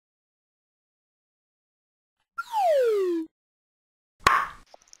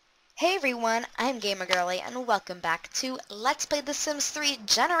Hey everyone, I'm gamergirlie and welcome back to Let's Play The Sims 3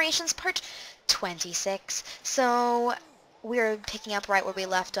 Generations Part 26. So, we're picking up right where we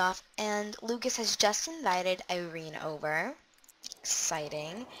left off, and Lucas has just invited Irene over.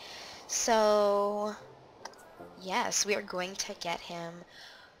 Exciting. So, yes, we are going to get him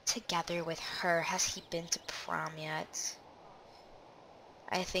together with her. Has he been to prom yet?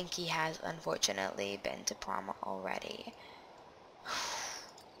 I think he has, unfortunately, been to prom already.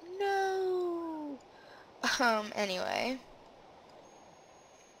 No! Anyway.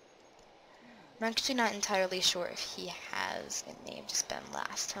 I'm actually not entirely sure if he has. It may have just been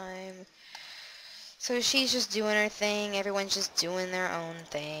last time. So she's just doing her thing. Everyone's just doing their own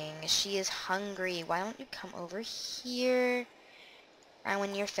thing. She is hungry. Why don't you come over here? And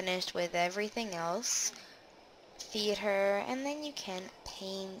when you're finished with everything else, feed her, and then you can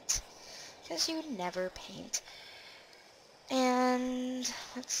paint. Because you never paint. And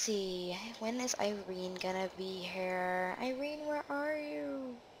let's see. When is Irene gonna be here? Irene, where are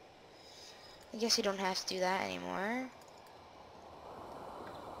you? I guess you don't have to do that anymore.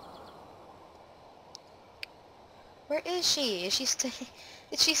 Where is she? Is she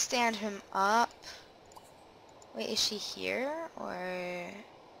did she stand him up? Wait, is she here? Or...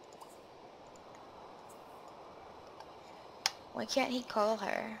 why can't he call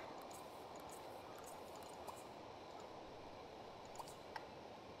her?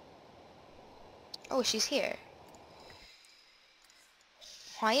 Oh, she's here.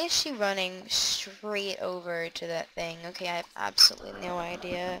 Why is she running straight over to that thing? Okay, I have absolutely no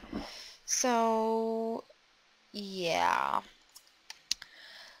idea. So, yeah.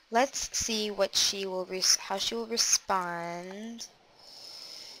 Let's see what she will how she will respond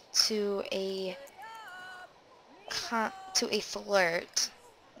to a flirt.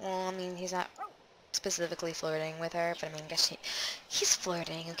 Well, I mean, he's not specifically flirting with her, but I mean, I guess he's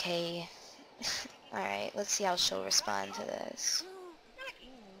flirting, okay? Alright, let's see how she'll respond to this.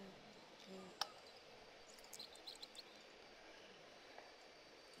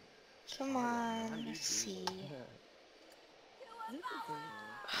 Come on, let's see.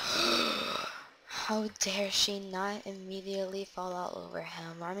 How dare she not immediately fall all over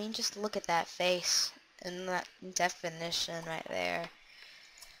him? I mean, just look at that face and that definition right there.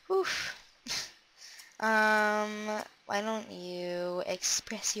 Oof. Why don't you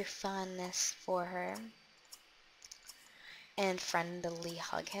express your fondness for her and friendly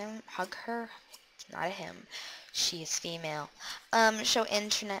hug her? It's not a him. She is female. Show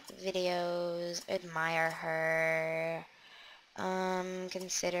internet videos, admire her,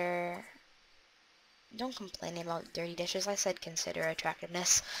 consider, don't complain about dirty dishes, I said consider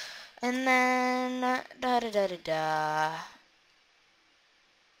attractiveness, and then, da-da-da-da-da,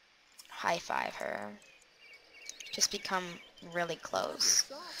 high-five her, just become really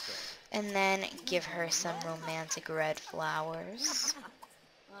close, and then give her some romantic red flowers,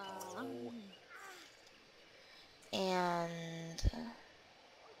 and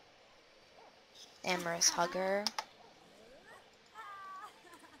amorous hug her.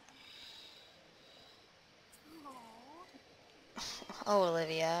 Oh,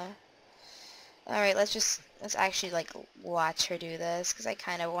 Olivia. Alright, let's actually, like, watch her do this, because I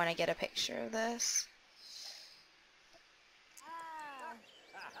kind of want to get a picture of this.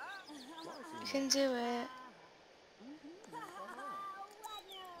 You can do it.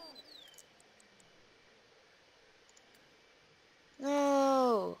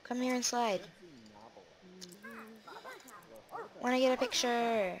 No! Come here and slide. Want to get a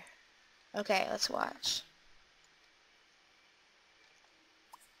picture? Okay, let's watch.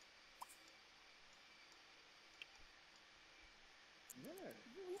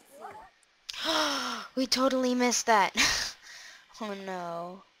 We totally missed that. Oh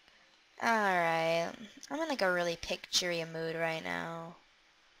no. Alright. I'm in like a really picture-y mood right now.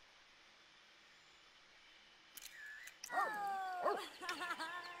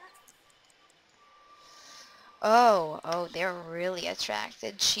 Oh, they're really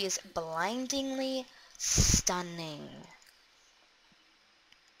attracted. She is blindingly stunning.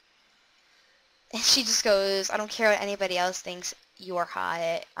 And she just goes, I don't care what anybody else thinks, you're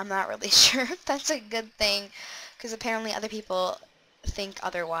hot. I'm not really sure if that's a good thing, because apparently other people think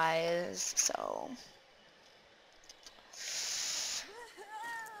otherwise, so.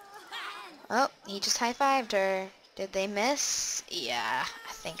 Oh, he just high-fived her. Did they miss? Yeah,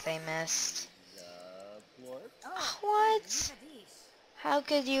 I think they missed. What? How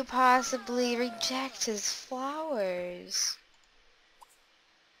could you possibly reject his flowers?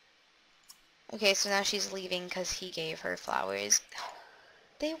 Okay, so now she's leaving because he gave her flowers.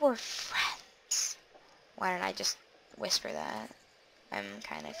 They were friends. Why didn't I just whisper that? I'm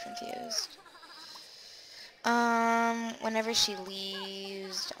kind of confused. Whenever she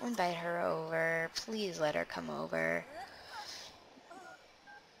leaves, don't invite her over. Please let her come over.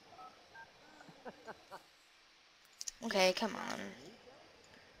 Okay, come on.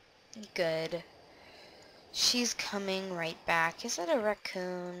 Good. She's coming right back. Is it a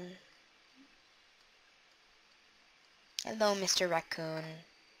raccoon? Hello, Mr. Raccoon.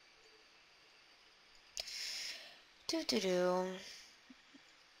 Doo-doo-doo.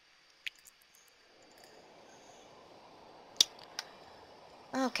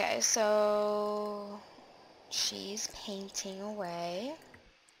 Okay, so she's painting away.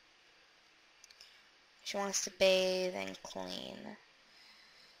 She wants to bathe and clean.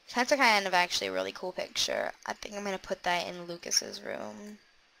 That's a kind of actually a really cool picture. I think I'm going to put that in Lucas's room.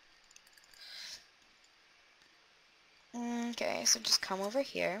 Okay, so just come over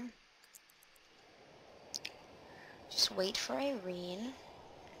here. Just wait for Irene.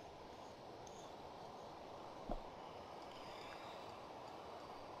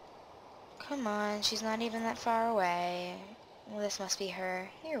 Come on, she's not even that far away. Well, this must be her.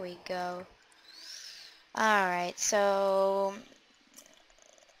 Here we go. Alright, so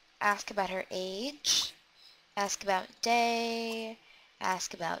ask about her age, ask about day,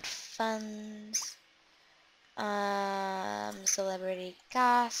 ask about funds, celebrity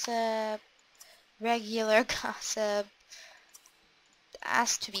gossip, regular gossip,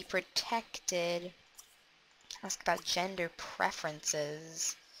 ask to be protected, ask about gender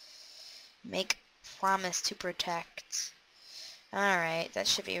preferences, make promise to protect. Alright, that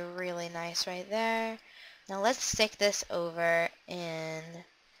should be really nice right there. Now let's stick this over in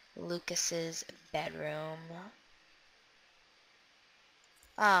Lucas's bedroom.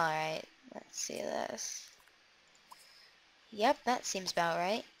 Alright, let's see this. Yep, that seems about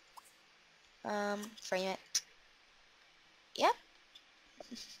right. Frame it. Yep.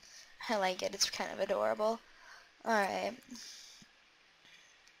 I like it, it's kind of adorable. Alright.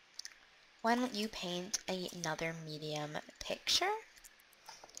 Why don't you paint another medium picture?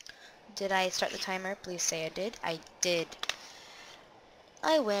 Did I start the timer? Please say I did. I did.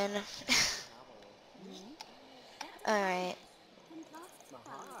 I win. Alright.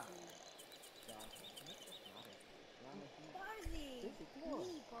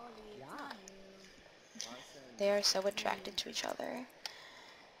 They are so attracted to each other.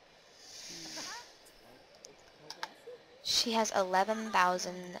 She has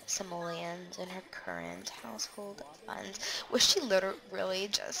 11,000 simoleons in her current household funds. Was she literally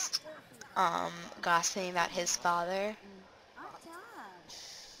just, gossiping about his father?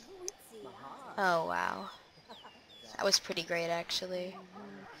 Oh, wow. That was pretty great, actually.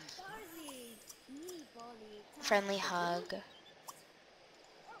 Friendly hug.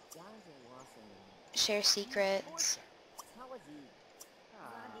 Share secrets.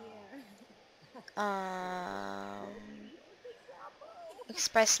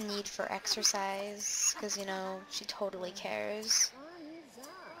 Express need for exercise, because, you know, she totally cares.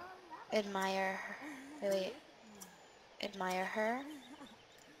 Admire her. Wait. Admire her.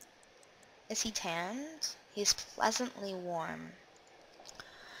 Is he tanned? He's pleasantly warm.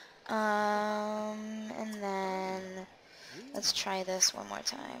 And then let's try this one more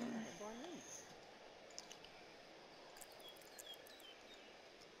time.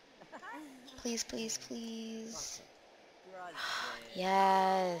 Please, please, please.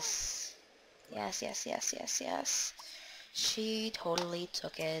 Yes. Yes, yes, yes, yes, yes. She totally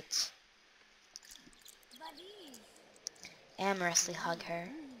took it. Amorously hug her.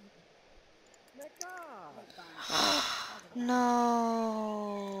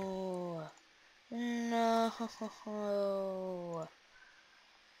 No. No.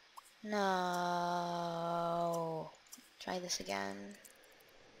 No. Try this again.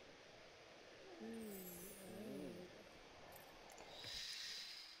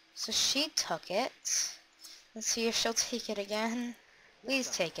 So she took it. Let's see if she'll take it again. Please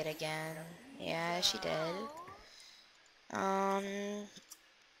take it again. Yeah, she did.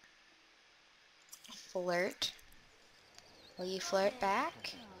 Flirt. Will you flirt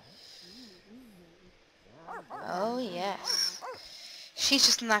back? Oh, yes. She's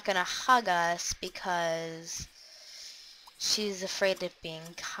just not gonna hug us because she's afraid of being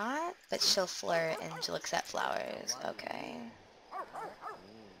caught, but she'll flirt and she'll accept flowers. Okay.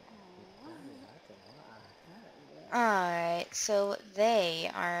 Alright, so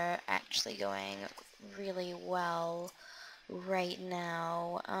they are actually going really well right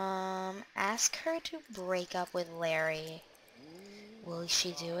now. Ask her to break up with Larry. Will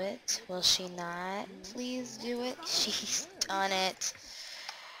she do it? Will she not? Please do it. She's done it.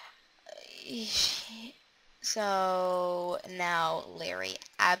 So now Larry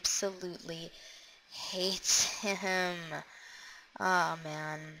absolutely hates him. Oh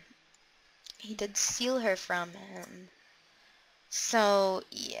man. He did steal her from him. So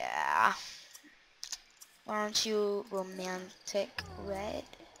yeah. Why don't you romantic red?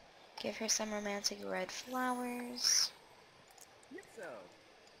 Give her some romantic red flowers.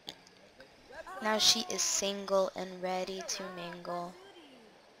 Now she is single and ready to mingle.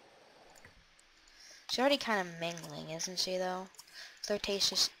 She's already kind of mingling, isn't she, though?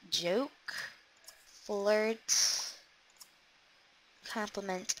 Flirtatious joke. Flirt.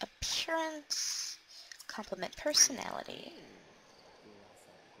 Compliment appearance. Compliment personality.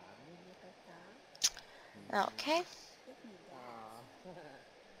 Okay.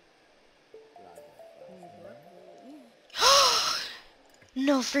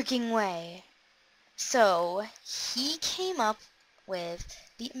 No freaking way. So, he came up with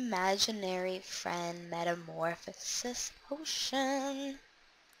the imaginary friend metamorphosis potion.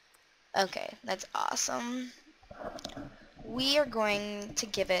 Okay, that's awesome. We are going to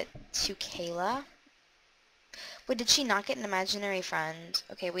give it to Kayla. Wait, did she not get an imaginary friend?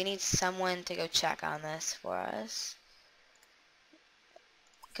 Okay, we need someone to go check on this for us.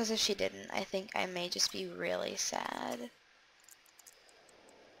 Because if she didn't, I think I may just be really sad.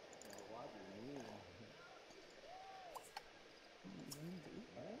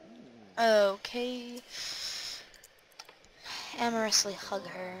 Okay. Amorously hug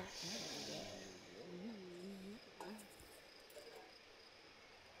her.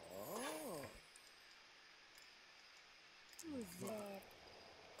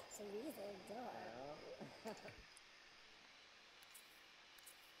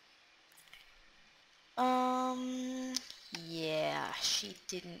 Yeah, she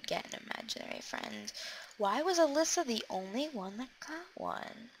didn't get an imaginary friend. Why was Alyssa the only one that got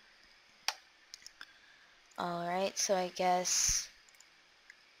one? Alright, so I guess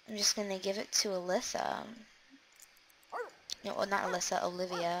I'm just gonna give it to Alyssa. No, well, not Alyssa,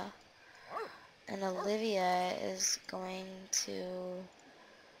 Olivia. And Olivia is going to...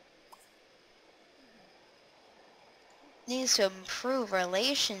 needs to improve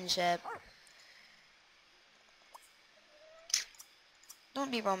relationship. Don't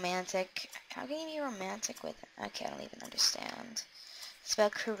be romantic. How can you be romantic with... Okay, I don't even understand. It's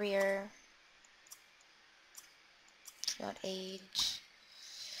about career. It's about age.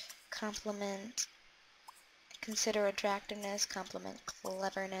 Compliment. Consider attractiveness. Compliment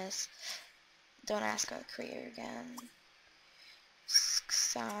cleverness. Don't ask about career again.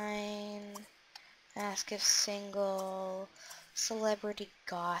 Sign. Ask if single. Celebrity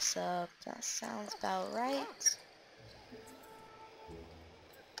gossip. That sounds about right.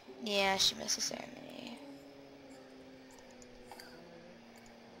 Yeah, she missed the ceremony.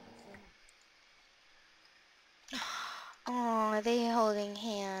 Oh, are they holding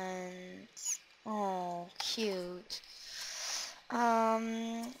hands? Oh, cute.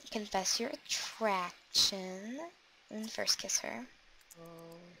 Confess your attraction. And first kiss her.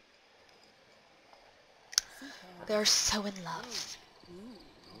 They're so in love.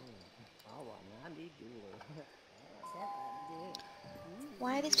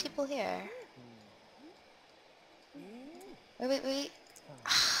 Why are these people here? Wait.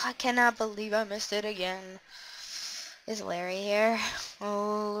 I cannot believe I missed it again. Is Larry here?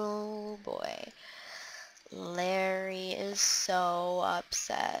 Oh boy. Larry is so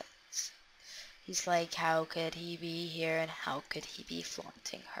upset. He's like, how could he be here and how could he be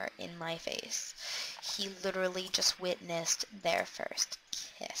flaunting her in my face? He literally just witnessed their first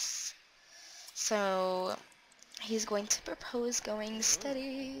kiss. So, he's going to propose going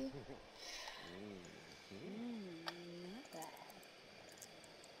steady.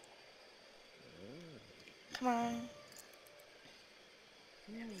 Come on.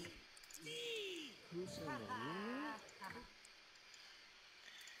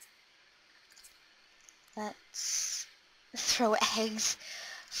 Let's throw eggs.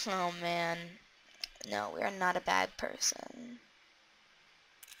 Oh man. No, we are not a bad person.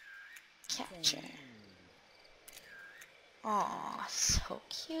 Capture. Aw, so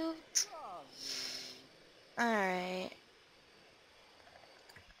cute. Alright.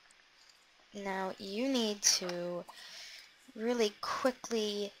 Now you need to really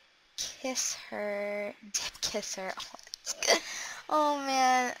quickly kiss her. Dip kiss her. Oh, that's good. Oh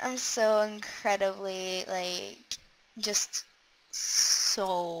man, I'm so incredibly, like, just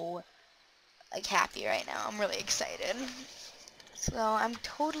so, like, happy right now. I'm really excited. So I'm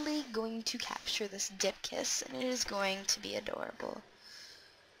totally going to capture this dip kiss, and it is going to be adorable.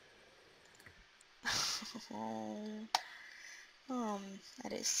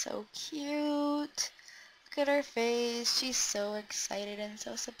 That is so cute. at her face. She's so excited and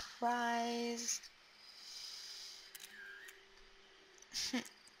so surprised.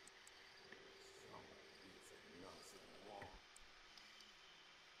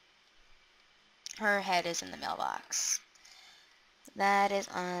 Her head is in the mailbox. That is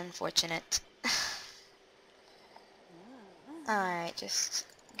unfortunate. Alright, just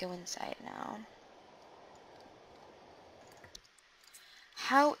go inside now.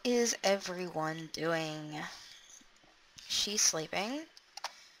 How is everyone doing? She's sleeping.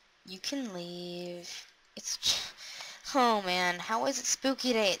 You can leave. Oh man, how is it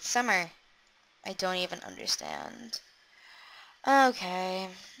spooky day? It's summer. I don't even understand. Okay.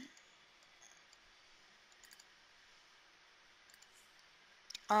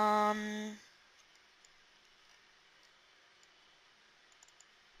 Um...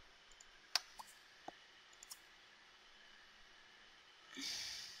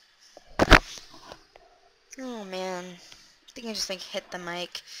 Oh man. I think I just hit the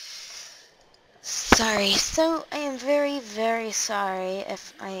mic. Sorry. So I am very, very sorry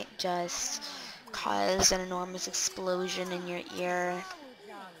if I just caused an enormous explosion in your ear.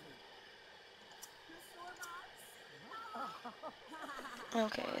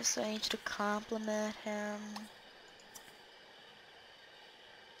 Okay, so I need you to compliment him.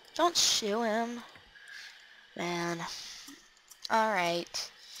 Don't shoo him. Man.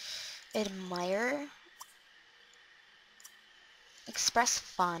 Alright. Admire. Express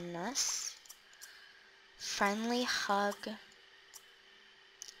fondness. Friendly hug.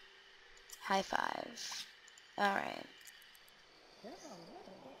 High five. Alright.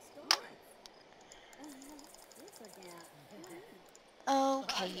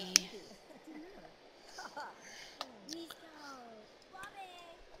 Okay.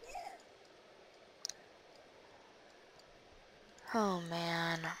 Oh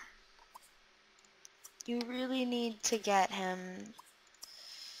man. You really need to get him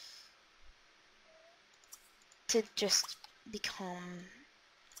to just become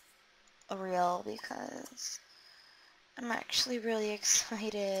a real, because I'm actually really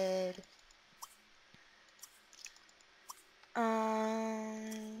excited.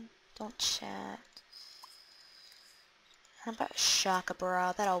 Don't chat. How about Shaka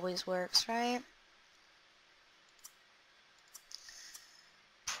Bra? That always works, right?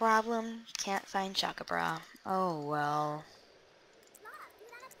 Problem, can't find Shaka Bra. Oh well.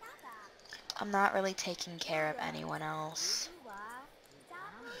 I'm not really taking care of anyone else.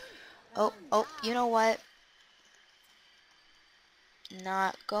 Oh, you know what?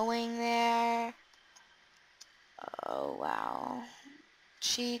 Not going there. Oh, wow.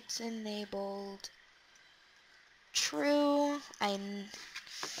 Cheats enabled. True.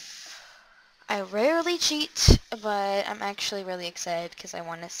 I rarely cheat, but I'm actually really excited because I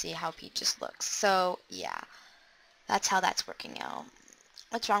want to see how Peaches looks. So, yeah. That's how that's working out.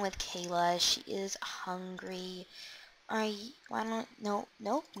 What's wrong with Kayla? She is hungry. Why don't... Nope.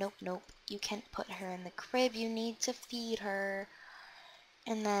 You can't put her in the crib. You need to feed her.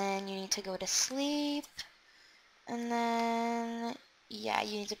 And then you need to go to sleep. And then... Yeah,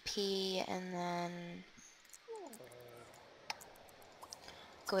 you need to pee. And then...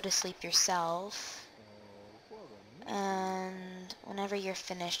 go to sleep yourself. And whenever you're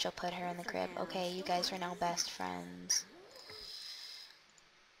finished, you'll put her in the crib. Okay, you guys are now best friends.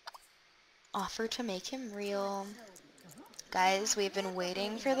 Offer to make him real. Guys, we've been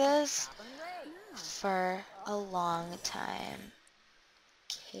waiting for this for a long time.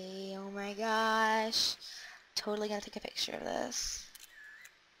 Okay, oh my gosh. Totally gonna take a picture of this.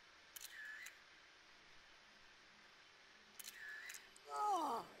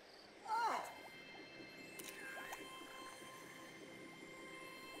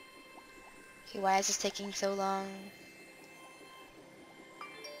 Okay, why is this taking so long?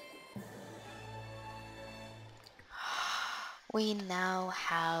 We now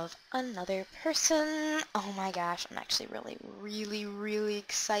have another person. Oh my gosh, I'm actually really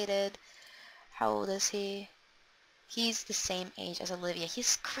excited. How old is he? He's the same age as Olivia.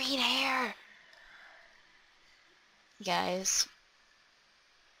 He's green hair! Guys.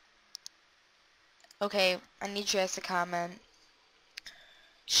 Okay, I need you guys to comment.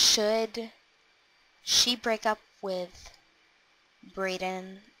 Should she break up with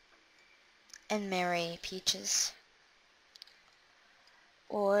Brayden and marry Peaches?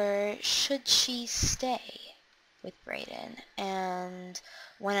 Or should she stay with Brayden and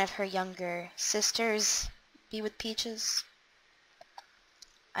one of her younger sisters be with Peaches?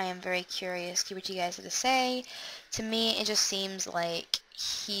 I am very curious to see what you guys have to say. To me, it just seems like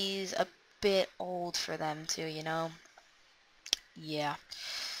he's a bit old for them too, you know? Yeah.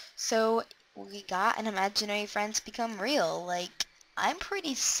 So, we got an imaginary friend to become real. Like, I'm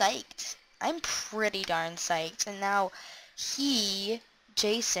pretty psyched. I'm pretty darn psyched. And now he,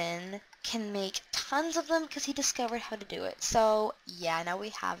 Jason, can make tons of them because he discovered how to do it. So, yeah, now we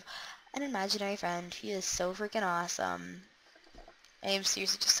have an imaginary friend. He is so freaking awesome. I am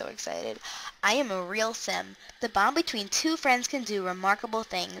seriously just so excited. I am a real sim. The bond between two friends can do remarkable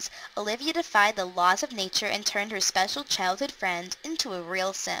things. Olivia defied the laws of nature and turned her special childhood friend into a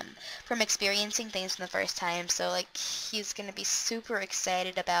real sim from experiencing things for the first time. So, like, he's going to be super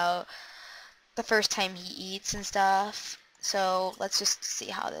excited about the first time he eats and stuff. So, let's just see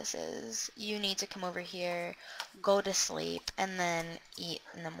how this is. You need to come over here, go to sleep, and then eat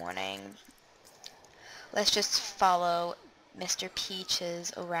in the morning. Let's just follow Mr.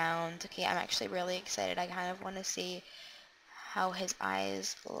 Peaches around. Okay, I'm actually really excited. I kind of want to see how his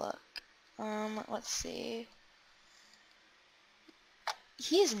eyes look. Let's see.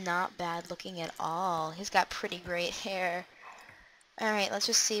 He is not bad looking at all. He's got pretty great hair. Alright, let's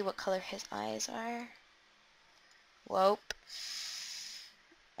just see what color his eyes are. Whoop.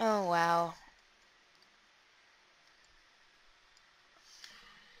 Oh, wow.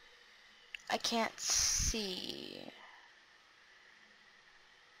 I can't see.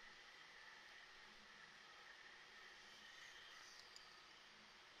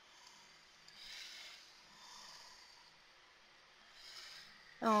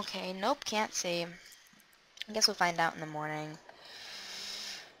 Okay, nope, can't see. I guess we'll find out in the morning.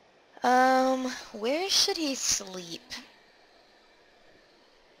 Where should he sleep?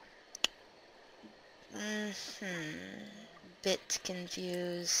 Bit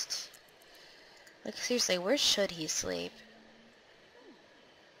confused. Like, seriously, where should he sleep?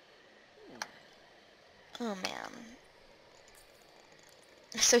 Oh, man.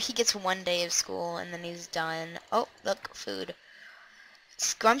 So he gets 1 day of school, and then he's done. Oh, look, food.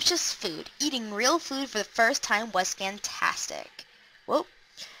 Scrumptious food. Eating real food for the first time was fantastic. Whoa.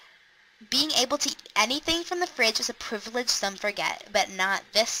 Being able to eat anything from the fridge is a privilege some forget, but not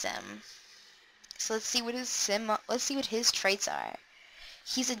this sim. So let's see what his traits are.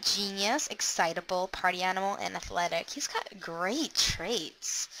 He's a genius, excitable, party animal, and athletic. He's got great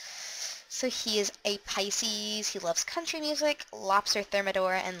traits. So he is a Pisces. He loves country music, lobster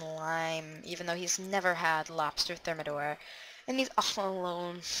thermidor, and lime, even though he's never had lobster thermidor. And he's all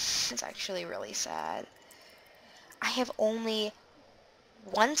alone. It's actually really sad. I have only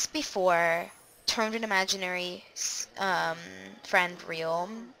once before turned an imaginary friend real.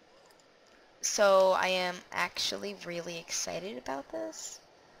 So I am actually really excited about this.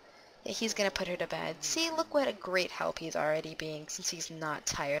 Yeah, he's gonna put her to bed. See, look what a great help he's already being since he's not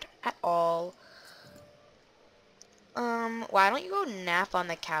tired at all. Why don't you go nap on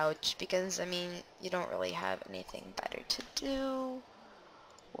the couch? Because, I mean, you don't really have anything better to do.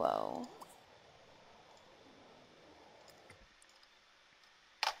 Whoa.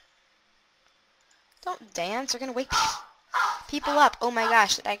 Don't dance, you're gonna wake people up. Oh my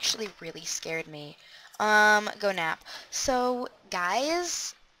gosh, that actually really scared me. Go nap. So,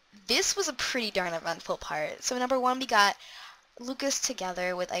 guys, this was a pretty darn eventful part. So, number one, we got Lucas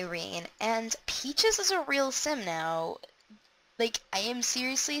together with Irene, and Peaches is a real sim now. Like, I am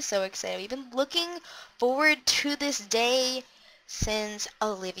seriously so excited. We've been looking forward to this day since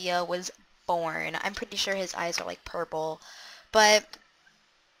Olivia was born. I'm pretty sure his eyes are like purple. But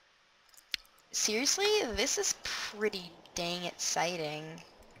seriously, this is pretty dang exciting.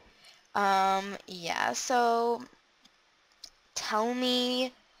 Yeah, so tell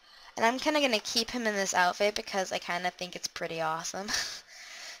me, and I'm kind of going to keep him in this outfit because I kind of think it's pretty awesome.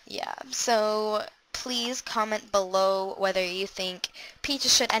 Yeah, so please comment below whether you think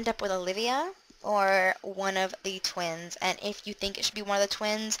Peaches should end up with Olivia or one of the twins. And if you think it should be one of the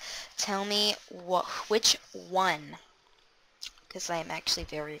twins, tell me which one, because I'm actually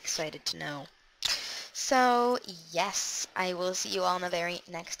very excited to know. So, yes, I will see you all in the very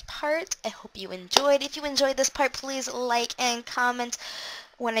next part. I hope you enjoyed. If you enjoyed this part, please like and comment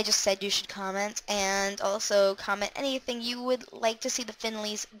when I just said you should comment, and also comment anything you would like to see the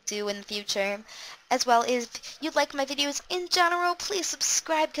Finleys do in the future, as well as if you'd like my videos in general, please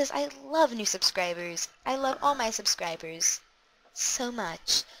subscribe, because I love new subscribers. I love all my subscribers so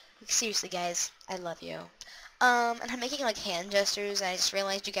much. Like, seriously, guys, I love you. And I'm making like hand gestures, and I just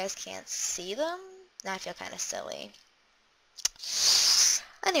realized you guys can't see them. Now I feel kind of silly.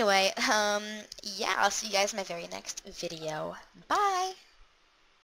 Anyway, yeah, I'll see you guys in my very next video. Bye!